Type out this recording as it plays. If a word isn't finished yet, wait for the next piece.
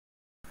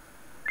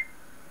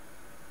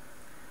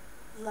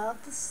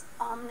Love's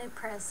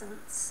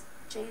Omnipresence,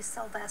 J.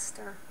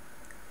 Sylvester.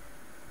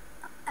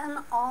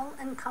 An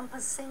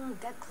all-encompassing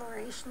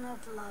declaration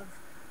of love,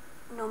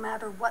 no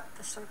matter what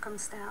the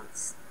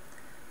circumstance.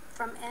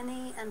 From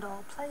any and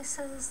all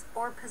places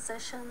or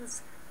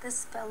positions,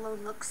 this fellow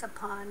looks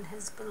upon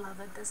his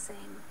beloved the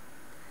same.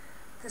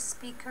 The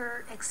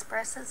speaker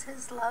expresses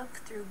his love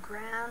through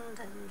grand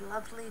and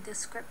lovely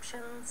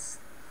descriptions.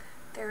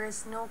 There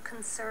is no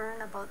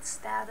concern about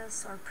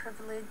status or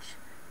privilege.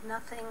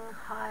 Nothing,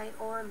 high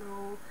or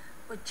low,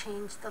 would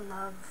change the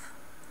love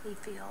he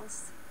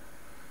feels.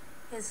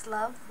 His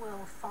love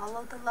will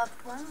follow the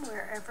loved one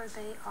wherever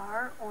they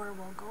are or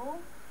will go.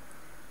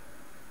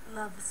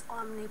 Love's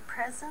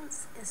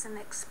omnipresence is an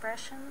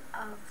expression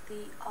of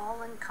the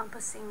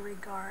all-encompassing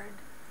regard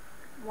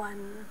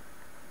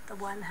the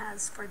one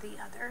has for the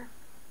other.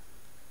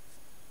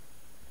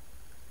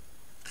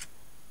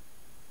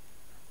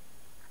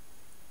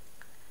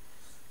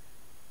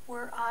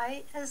 Were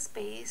I as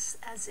base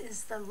as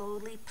is the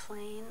lowly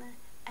plain,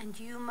 and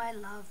you, my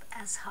love,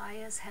 as high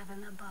as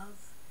heaven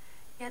above,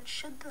 yet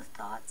should the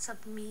thoughts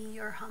of me,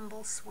 your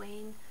humble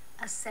swain,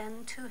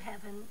 ascend to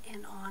heaven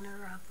in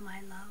honor of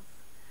my love.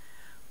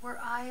 Were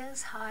I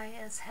as high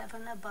as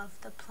heaven above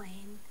the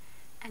plain,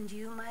 and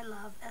you, my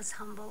love, as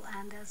humble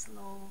and as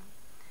low,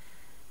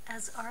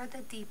 as are the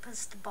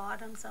deepest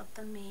bottoms of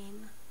the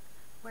main,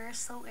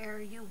 wheresoe'er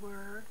you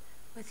were,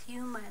 with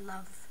you my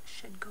love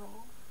should go.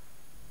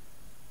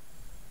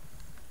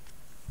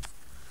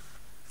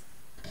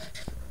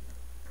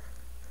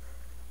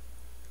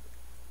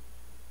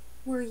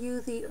 Were you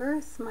the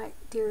earth, my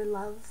dear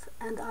love,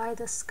 and I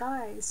the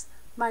skies,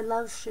 my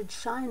love should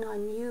shine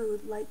on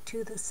you like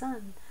to the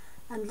sun,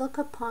 and look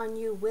upon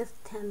you with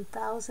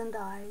 10,000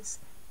 eyes,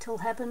 till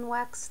heaven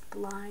waxed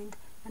blind,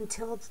 and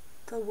till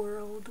the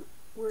world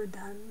were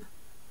done.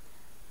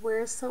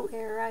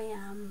 Wheresoe'er I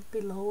am,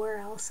 below or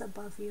else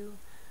above you,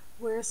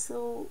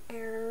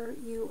 wheresoe'er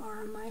you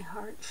are, my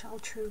heart shall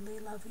truly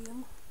love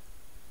you.